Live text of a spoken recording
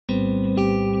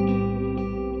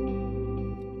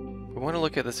We want to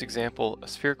look at this example. A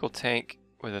spherical tank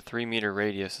with a 3-meter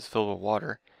radius is filled with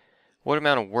water. What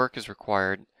amount of work is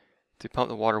required to pump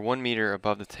the water 1 meter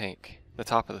above the tank, the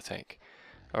top of the tank?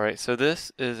 Alright, so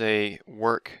this is a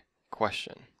work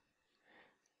question.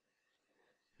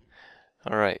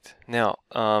 Alright, now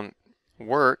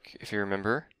work, if you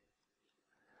remember,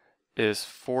 is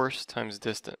force times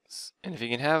distance. And if you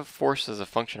can have force as a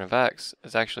function of x,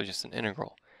 it's actually just an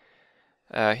integral.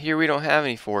 Here we don't have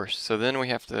any force, so then we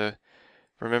have to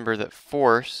remember that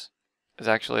force is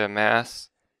actually a mass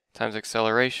times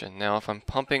acceleration. Now if I'm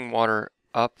pumping water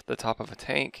up the top of a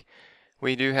tank,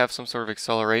 we do have some sort of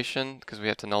acceleration because we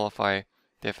have to nullify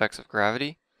the effects of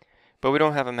gravity, but we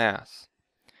don't have a mass.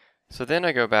 So then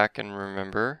I go back and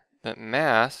remember that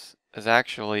mass is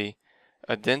actually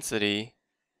a density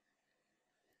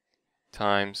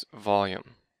times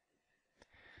volume.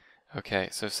 Okay,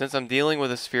 so since I'm dealing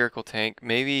with a spherical tank,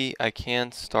 maybe I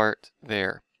can start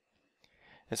there.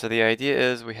 And so the idea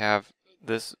is we have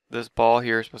this ball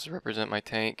here is supposed to represent my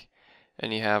tank,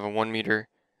 and you have a 1 meter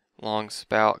long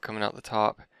spout coming out the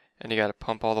top, and you got to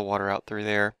pump all the water out through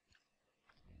there.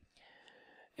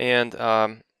 And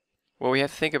what we have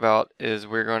to think about is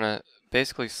we're going to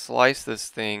basically slice this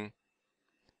thing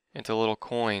into little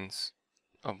coins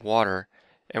of water,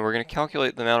 and we're going to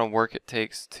calculate the amount of work it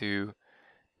takes to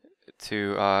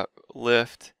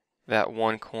lift that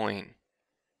one coin.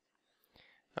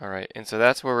 Alright, and so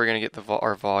that's where we're going to get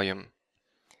our volume.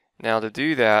 Now to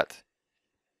do that,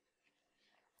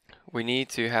 we need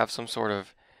to have some sort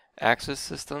of axis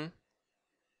system.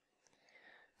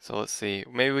 So let's see,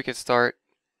 maybe we could start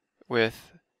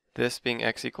with this being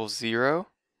x equals 0.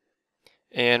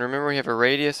 And remember we have a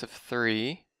radius of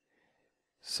 3,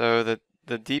 so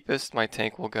the deepest my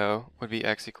tank will go would be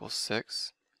x equals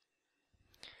 6.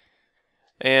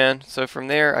 And so from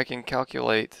there I can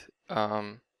calculate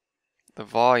the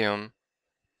volume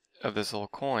of this little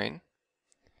coin.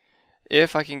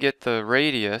 If I can get the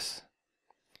radius,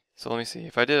 so let me see,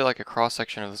 if I did like a cross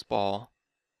section of this ball,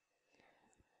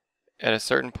 at a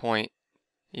certain point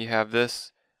you have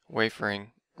this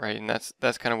wafering, right? And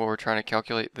that's kind of what we're trying to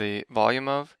calculate the volume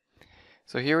of.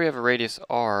 So here we have a radius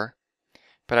r,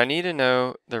 but I need to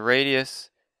know the radius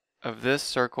of this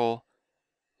circle,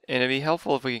 and it'd be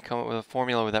helpful if we can come up with a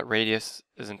formula where that radius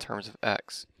is in terms of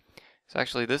x. So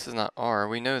actually this is not r,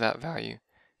 we know that value.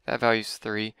 That value is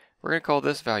 3. We're going to call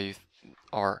this value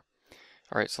r.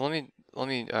 Alright, so let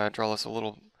me draw this a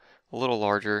little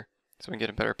larger so we can get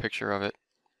a better picture of it.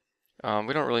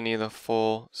 We don't really need the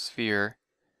full sphere.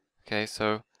 Okay,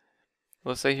 so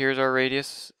let's say here's our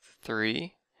radius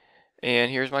 3,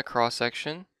 and here's my cross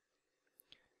section.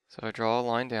 So I draw a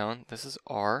line down, this is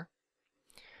r,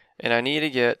 and I need to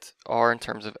get r in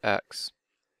terms of x.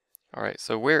 Alright,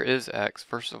 so where is x,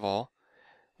 first of all?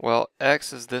 Well,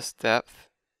 x is this depth,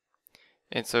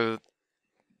 and so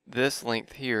this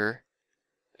length here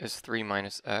is 3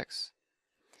 minus x.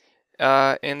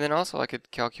 And then also I could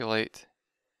calculate,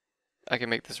 I can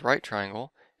make this right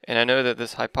triangle, and I know that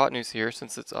this hypotenuse here,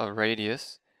 since it's a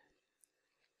radius,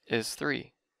 is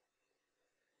 3.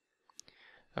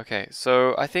 Okay,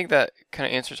 so I think that kind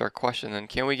of answers our question then.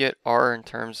 Can we get r in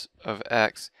terms of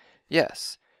x?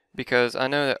 Yes, because I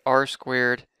know that r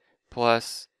squared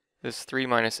plus this 3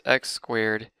 minus x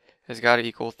squared has got to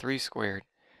equal 3 squared,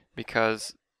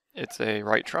 because it's a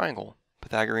right triangle,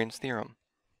 Pythagorean's theorem.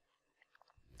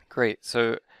 Great,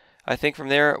 so I think from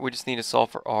there we just need to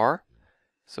solve for r.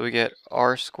 So we get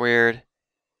r squared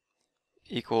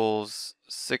equals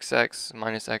 6x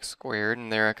minus x squared,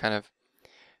 and there I kind of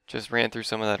just ran through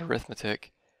some of that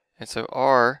arithmetic. And so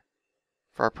r,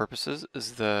 for our purposes,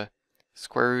 is the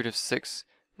square root of 6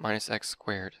 minus x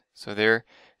squared. So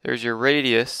there's your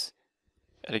radius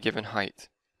at a given height.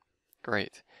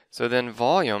 Great. So then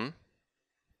volume,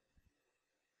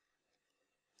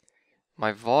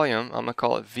 my volume, I'm going to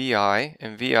call it VI,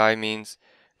 and VI means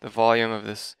the volume of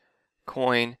this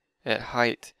coin at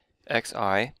height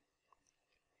xi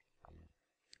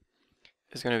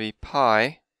is going to be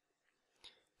pi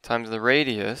times the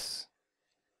radius,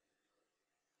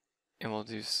 and we'll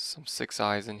do some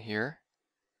 6i's in here,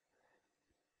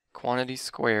 quantity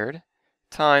squared,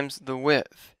 times the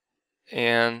width.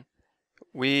 And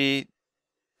we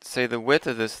say the width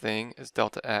of this thing is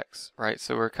delta x, right?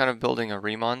 So we're kind of building a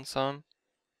Riemann sum.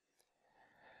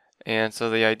 And so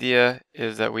the idea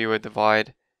is that we would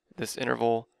divide this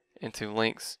interval into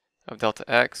lengths of delta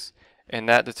x, and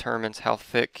that determines how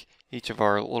thick each of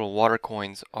our little water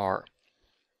coins are.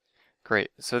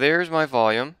 Great, so there's my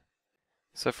volume.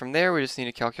 So from there we just need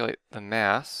to calculate the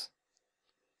mass.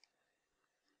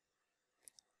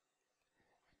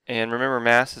 And remember,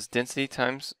 mass is density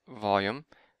times volume.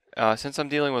 Since I'm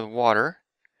dealing with water,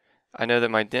 I know that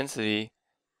my density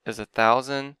is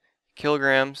 1,000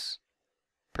 kilograms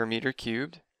per meter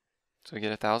cubed. So we get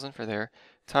 1,000 for there,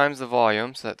 times the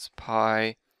volume, so that's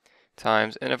pi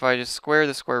times, and if I just square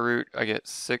the square root, I get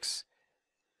 6xi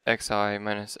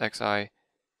minus xi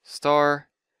star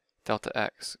delta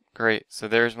x. Great, so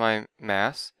there's my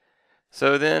mass.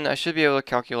 So then I should be able to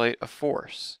calculate a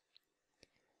force.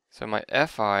 So my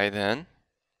Fi then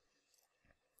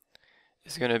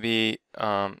is going to be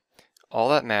all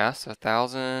that mass,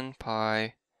 1,000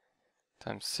 pi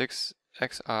times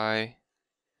 6xi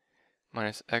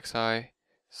minus xi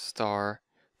star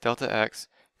delta x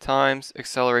times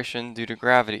acceleration due to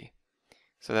gravity.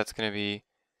 So that's going to be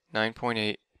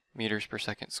 9.8 meters per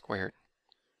second squared.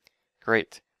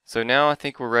 Great. So now I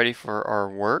think we're ready for our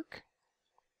work.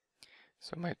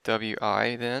 So my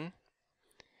Wi then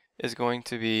is going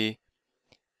to be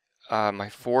my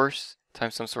force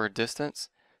times some sort of distance.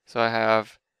 So I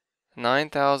have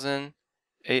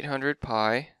 9,800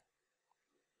 pi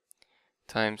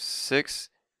times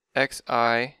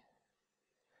 6xi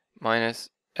minus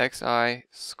xi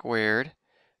squared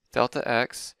delta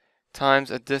x times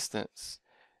a distance.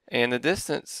 And the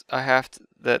distance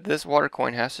that this water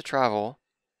coin has to travel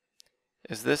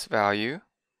is this value,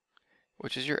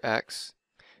 which is your x.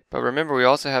 But remember, we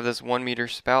also have this 1 meter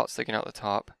spout sticking out the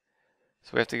top.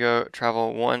 So we have to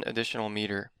travel 1 additional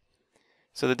meter.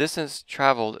 So the distance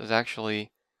traveled is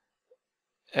actually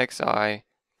xi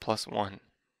plus 1.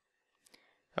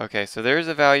 Okay, so there's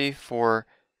a value for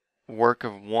work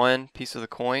of 1 piece of the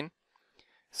coin.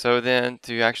 So then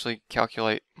to actually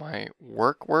calculate my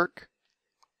work,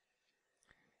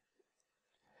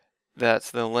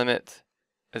 that's the limit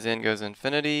as n goes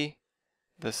infinity,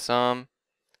 the sum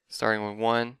starting with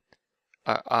 1,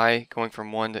 I going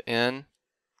from 1 to n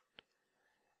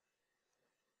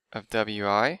of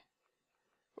Wi,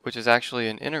 which is actually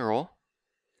an integral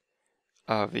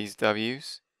of these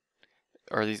w's,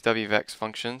 or these w of x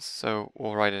functions, so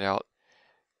we'll write it out.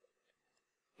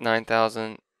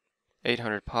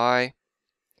 9,800 pi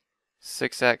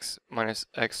 6x minus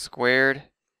x squared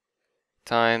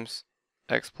times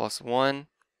x plus 1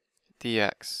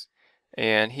 dx.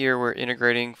 And here we're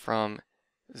integrating from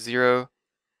 0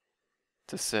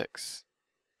 to 6,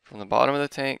 from the bottom of the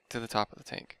tank to the top of the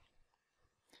tank.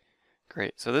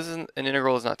 Great, so this is an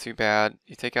integral is not too bad.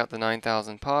 You take out the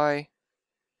 9,000 pi,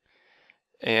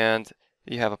 and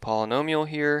you have a polynomial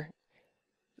here.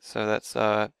 So that's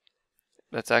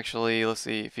actually, let's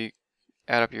see, if you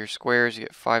add up your squares, you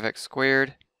get 5x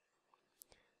squared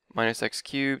minus x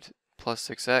cubed plus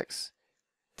 6x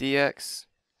dx.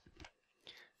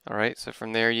 Alright, so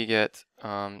from there you get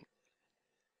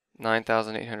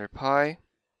 9,800 pi,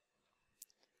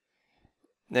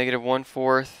 negative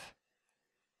 1/4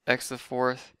 x to the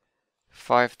 4th,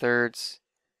 5/3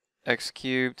 x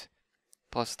cubed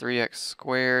plus 3x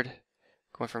squared,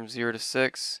 going from 0 to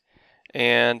 6.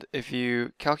 And if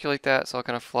you calculate that, so I'll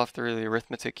kind of fluff through the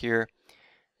arithmetic here,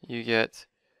 you get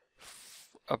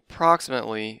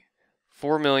approximately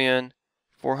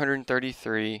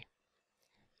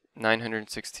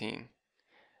 4,433,916.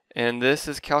 And this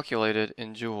is calculated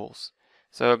in joules.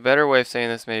 So a better way of saying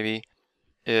this maybe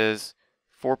is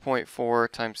 4.4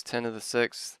 times 10 to the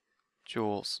 6th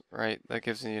joules, right? That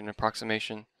gives you an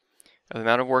approximation of the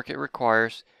amount of work it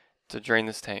requires to drain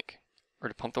this tank, or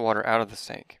to pump the water out of this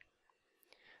tank.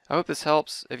 I hope this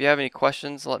helps. If you have any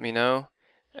questions, let me know,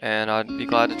 and I'd be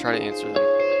glad to try to answer them.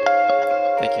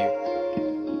 Thank you.